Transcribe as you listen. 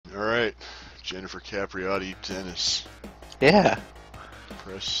Jennifer Capriati tennis. Yeah.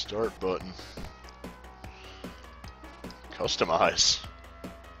 Press start button. Customize.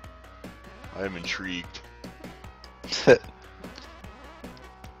 I am intrigued. I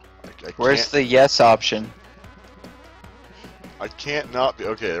Where's can't, the yes option? I can't not be.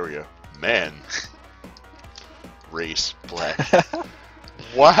 Okay, there we go. Man. Race black.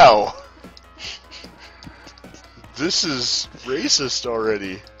 Wow. This is racist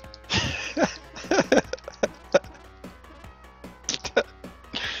already.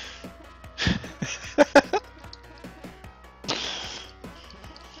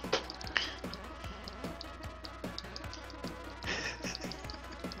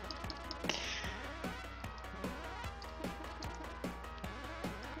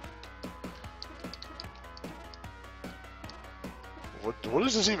 What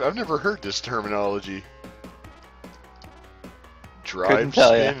is this even? I've never heard this terminology. Drive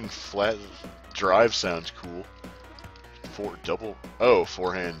spin and flat drive sounds cool.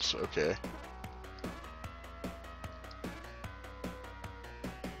 Four hands, okay.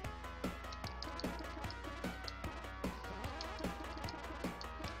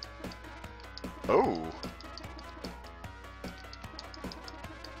 Oh.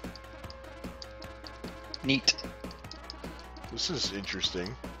 Neat. This is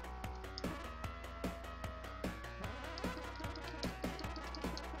interesting.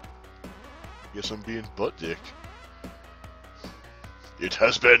 Guess I'm being butt dick. It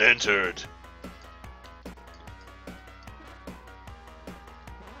has been entered.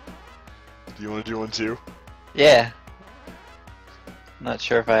 Do you want to do one too? Yeah. Not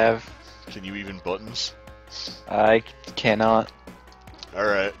sure if I have. Can you even buttons? I cannot.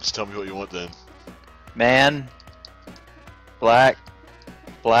 Alright, just tell me what you want then. Man. Black.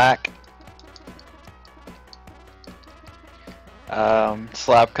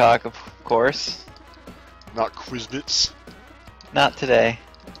 Slapcock, of course. Not Quizbits. Not today.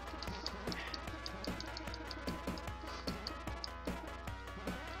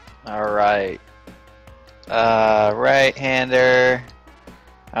 Alright. Right-hander.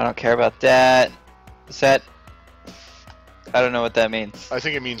 I don't care about that. Is that... I don't know what that means. I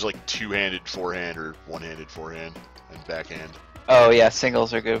think it means like two-handed forehand or one-handed forehand and backhand. Oh yeah,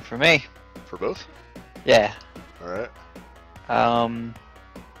 singles are good for me. For both? Yeah. Alright.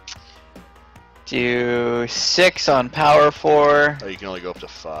 Do 6 on power 4. Oh, you can only go up to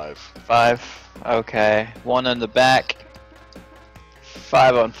 5. 5. Okay. 1 on the back.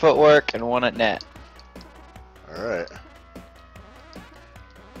 5 on footwork and 1 at net. Alright.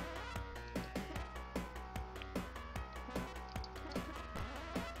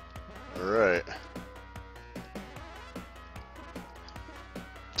 Alright.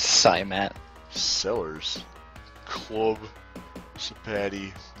 Simat. Sellers. Club.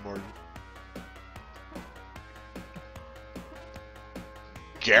 Sapati. Martin.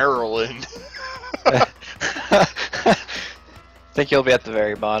 Garland. Think you'll be at the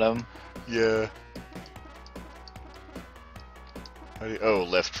very bottom. Yeah. Oh,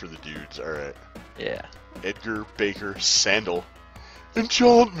 left for the dudes. Alright. Yeah. Edgar Baker Sandal.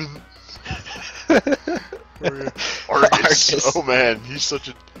 Enchantment. Argus. Oh man, he's such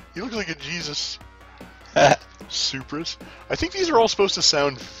a. He looks like a Jesus. Supras. I think these are all supposed to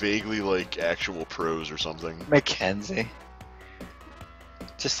sound vaguely like actual pros or something. Mackenzie.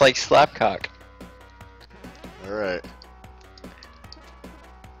 Just like Slapcock. Alright.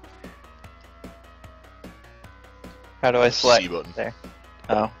 How do I select? C button. There.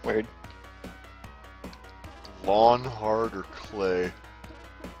 Oh, weird. Lawn, hard, or clay?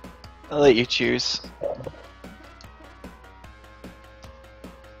 I'll let you choose.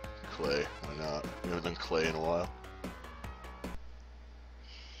 Clay. Why not? We haven't done clay in a while.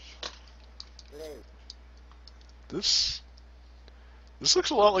 This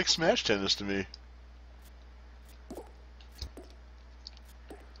looks a lot like Smash Tennis to me.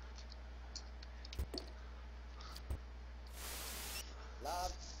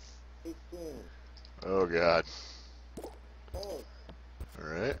 Oh god.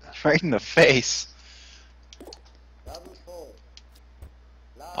 Alright. Right in the face.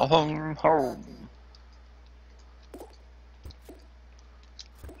 Home.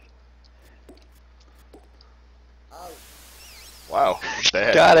 Wow.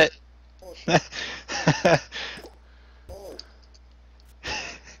 Bad. Got it.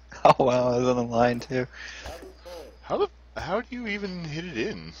 Oh wow, I was on the line too. How do you even hit it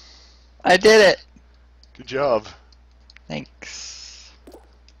in? I did it. Good job. Thanks.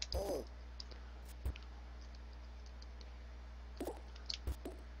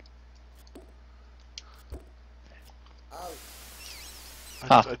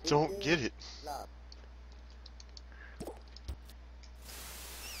 Huh. I don't get it.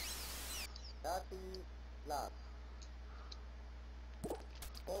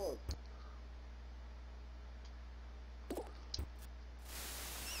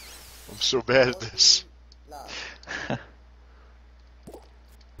 I'm so bad at this.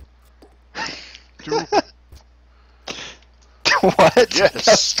 Dude, What? Yes.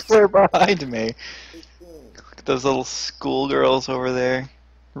 That's clear behind me. Look at those little schoolgirls over there,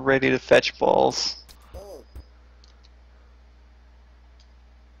 ready to fetch balls.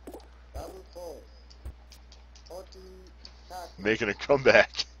 making a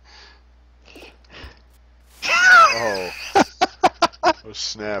comeback. Oh. Oh,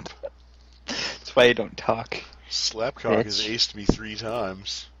 snap. That's why you don't talk. Slapcock has Bitch. aced me 3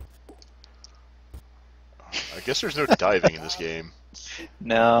 times. I guess there's no diving in this game.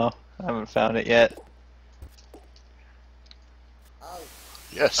 No, I haven't found it yet.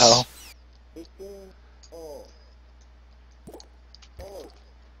 Yes. Oh.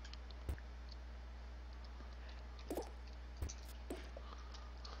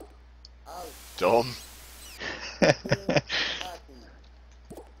 Dumb.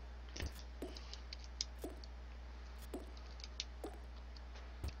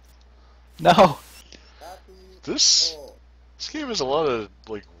 No. This game has a lot of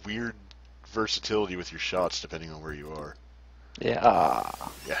like weird versatility with your shots depending on where you are. Yeah.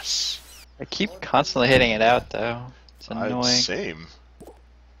 Yes. I keep constantly hitting it out though. It's annoying. Same.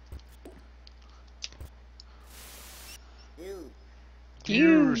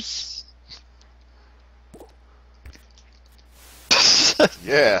 Use.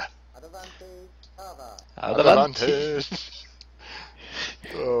 Yeah. Advantage.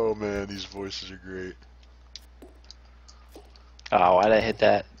 Oh man, these voices are great. Oh, why'd I hit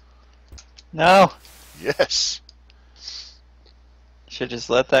that? No. Yes. Should just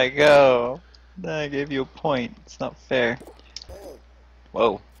let that go. Then I gave you a point. It's not fair.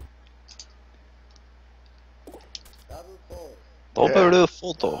 Whoa. Double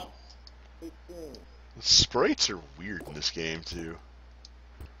photo. The sprites are weird in this game too.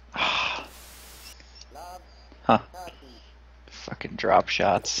 Huh. Fucking drop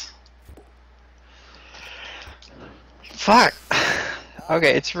shots. Fuck.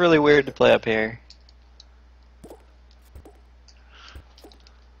 Okay, it's really weird to play up here.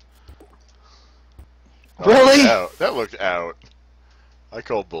 Oh, Really? That looked out. I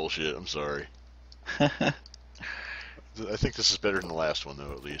call bullshit. I'm sorry. I think this is better than the last one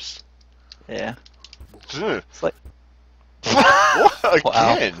though, at least. Yeah. Ugh. It's like What?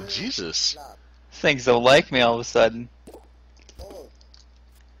 Wow. Again? Jesus. things don't like me all of a sudden.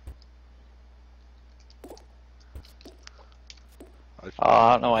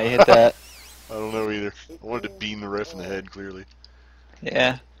 I don't know why you hit that. I don't know either. I wanted to beam the ref in the head, clearly.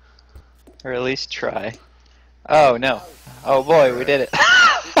 Yeah. Or at least try. Oh no. Oh boy, we did it.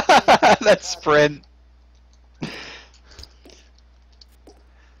 That sprint.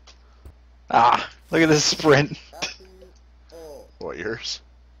 Ah, look at this sprint. What, yours?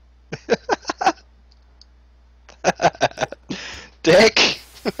 Dick.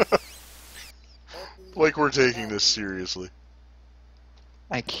 Like we're taking this seriously.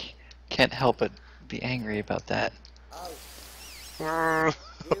 I can't help but be angry about that. Oh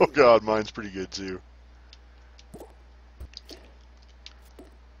god, mine's pretty good too.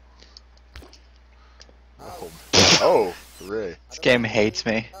 Oh, hooray. This game hates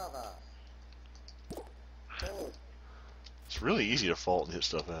me. It's really easy to fault and hit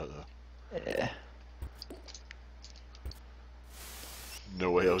stuff out though. Yeah.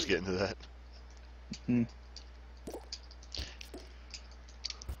 No way I was getting to that. Mm.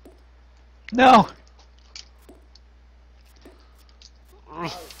 No!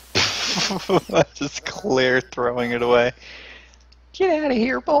 Just clear throwing it away. Get out of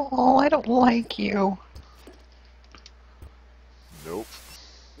here, ball. I don't like you. Nope.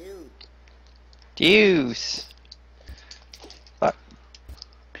 Deuce. Fuck.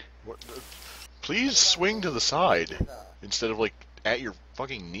 What? Please swing to the side instead of like at your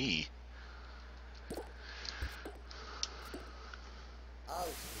fucking knee.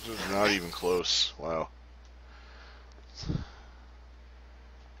 This is not even close. Wow.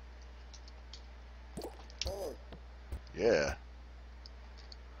 Yeah.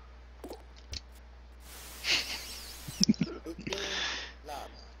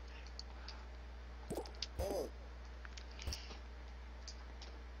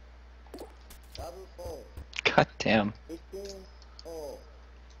 God damn.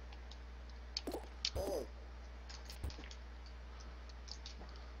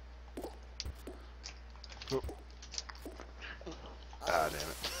 Ah, damn.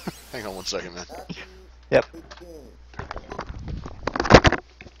 Hang on 1 second, man. Yep.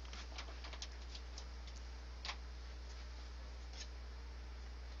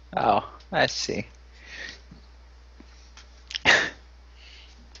 Oh, I see.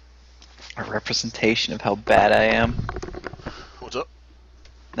 A representation of how bad I am. What's up?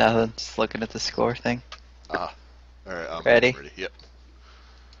 Nothing, just looking at the score thing. Ah. Alright, I'm Ready? ready. Yep.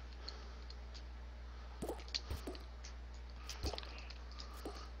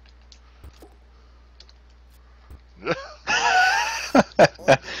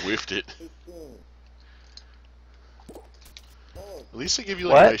 Whiffed it. At least they give you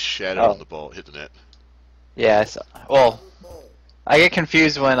like What? a nice shadow Oh. on the ball. Hit the net. Yeah, I saw. Well, I get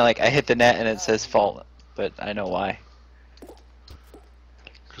confused when like I hit the net and it says fault, but I know why.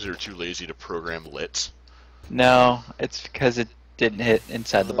 Because they were too lazy to program lits. No, it's because it didn't hit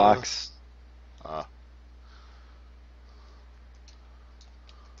inside the box. Ah.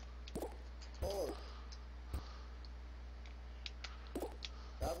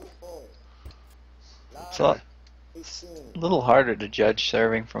 So it's a little harder to judge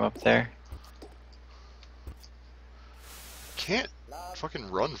serving from up there. Can't fucking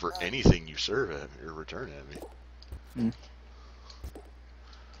run for anything you serve at me or return at me.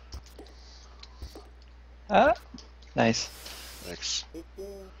 Ah, nice. Thanks.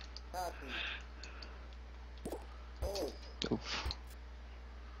 Oof.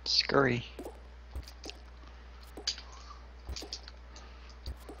 Scurry.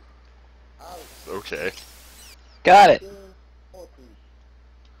 Okay. Got it. I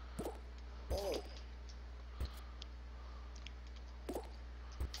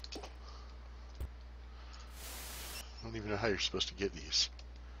don't even know how you're supposed to get these.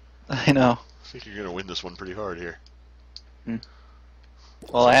 I know. I think you're gonna win this one pretty hard here.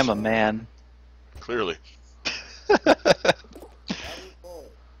 Well, I am a man. Clearly. I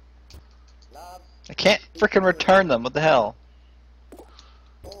can't frickin' return them. What the hell?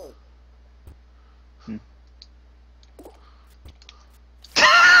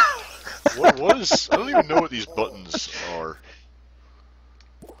 What is... I don't even know what these buttons are.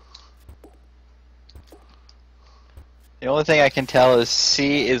 The only thing I can tell is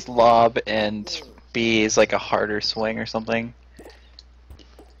C is lob and B is like a harder swing or something.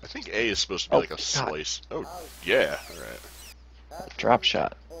 I think A is supposed to be like a slice. Oh, yeah. Alright. Drop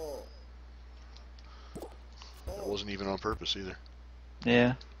shot. That wasn't even on purpose either.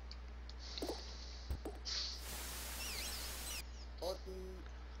 Yeah.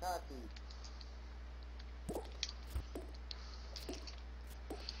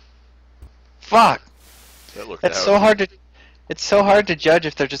 Fuck! That looked It's out. so hard to. It's so hard to judge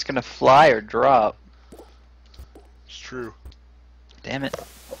if they're just gonna fly or drop. It's true. Damn it.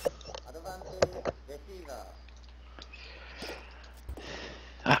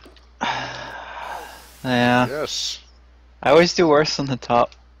 Yeah. Yes. I always do worse on the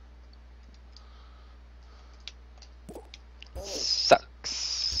top.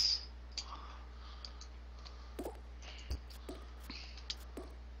 Sucks.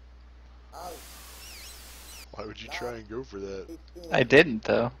 Why would you try and go for that? I didn't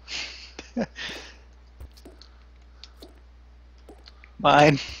though.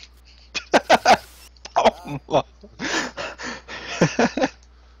 Mine. Oh,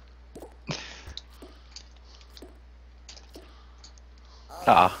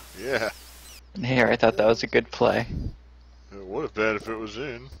 ah. Yeah. Here, I thought that was a good play. It would have been if it was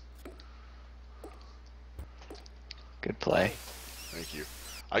in. Good play. Thank you.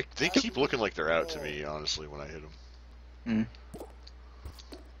 They keep looking like they're out to me, honestly, when I hit them.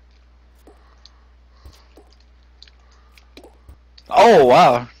 Oh,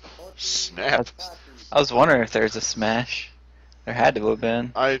 wow. Snap. I was wondering if there's a smash. There had to have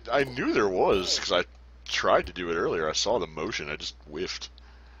been. I knew there was, because I tried to do it earlier. I saw the motion, I just whiffed.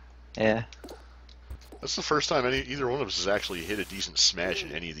 Yeah. That's the first time either one of us has actually hit a decent smash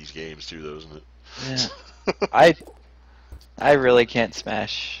in any of these games, too, though, isn't it? Yeah. I really can't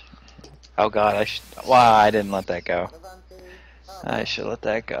smash. Oh god, wow, I didn't let that go. I should let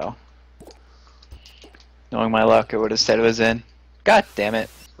that go. Knowing my luck, it would have said it was in. God damn it.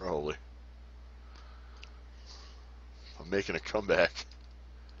 Probably. I'm making a comeback.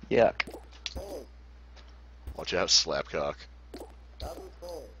 Yuck. Watch out, Slapcock.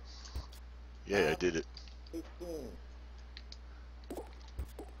 Yeah, I did it.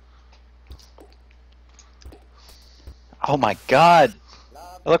 Oh my god.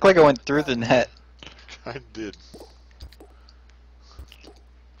 It looked like I went through the net. I did.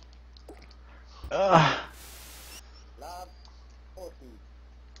 Ugh.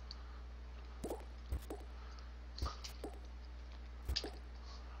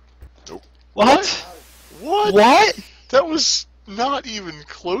 What? What? What? That was not even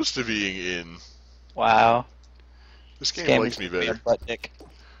close to being in. Wow. This game likes me is gonna be a better. butt dick.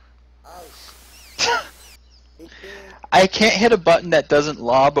 I can't hit a button that doesn't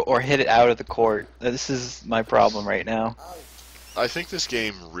lob or hit it out of the court. This is my problem right now. I think this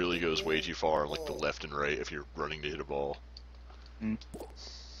game really goes way too far, like the left and right, if you're running to hit a ball.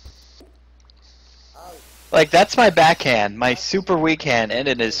 Like, that's my backhand, my super weak hand, and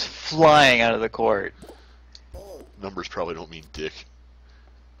it is flying out of the court. Numbers probably don't mean dick.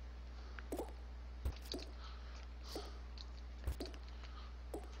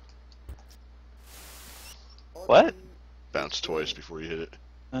 What? Bounce twice before you hit it.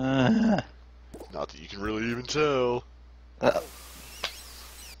 Uh, Not that you can really even tell. uh,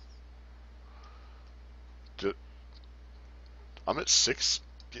 I'm at 6.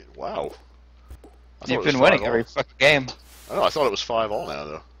 Wow. I thought you've it was been winning 5 every all. fucking game. I know. I thought it was 5 all now,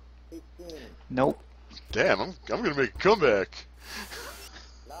 though. Nope. Damn, I'm gonna make a comeback.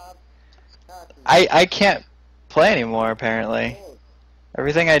 I can't play anymore, apparently.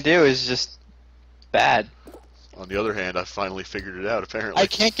 Everything I do is just bad. On the other hand, I finally figured it out. Apparently, I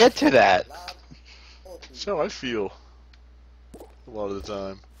can't get to that. That's how I feel a lot of the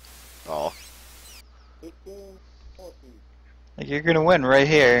time. Oh, Like, you're gonna win right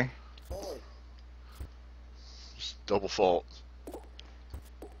here. just double fault.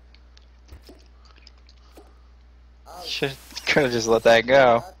 Could have just let that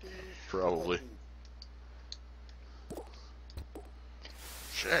go. Probably.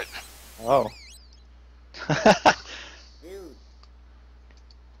 Shit. Oh.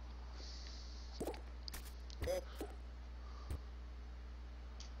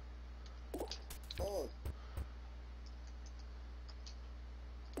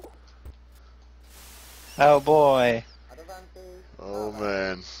 Oh boy. Oh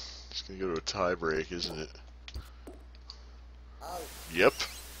man, it's gonna go to a tie break, isn't it? Yep.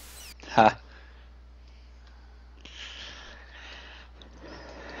 Ha.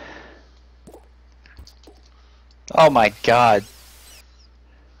 Oh my god.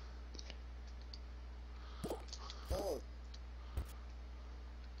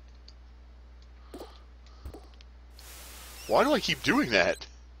 Why do I keep doing that?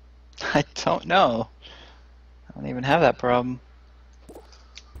 I don't know. I don't even have that problem.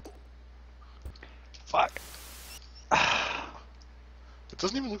 Fuck. It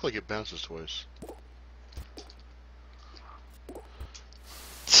doesn't even look like it bounces twice.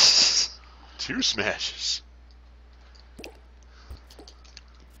 2 smashes.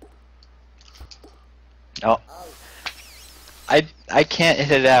 Oh. I can't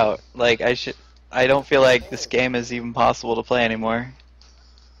hit it out. Like, I don't feel like this game is even possible to play anymore.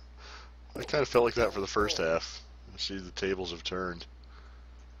 I kind of felt like that for the first half. I see the tables have turned.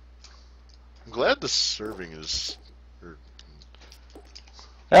 I'm glad the serving is...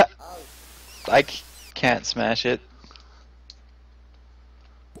 Ah, I can't smash it.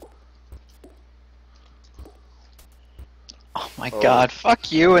 Oh my god,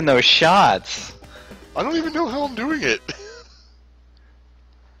 fuck you and those shots. I don't even know how I'm doing it.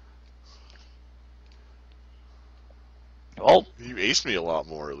 Well, You aced me a lot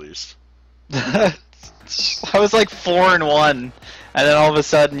more, at least. I was like 4-1, and then all of a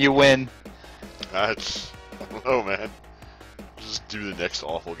sudden you win. I don't know, man. Just do the next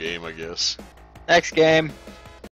awful game, I guess. Next game.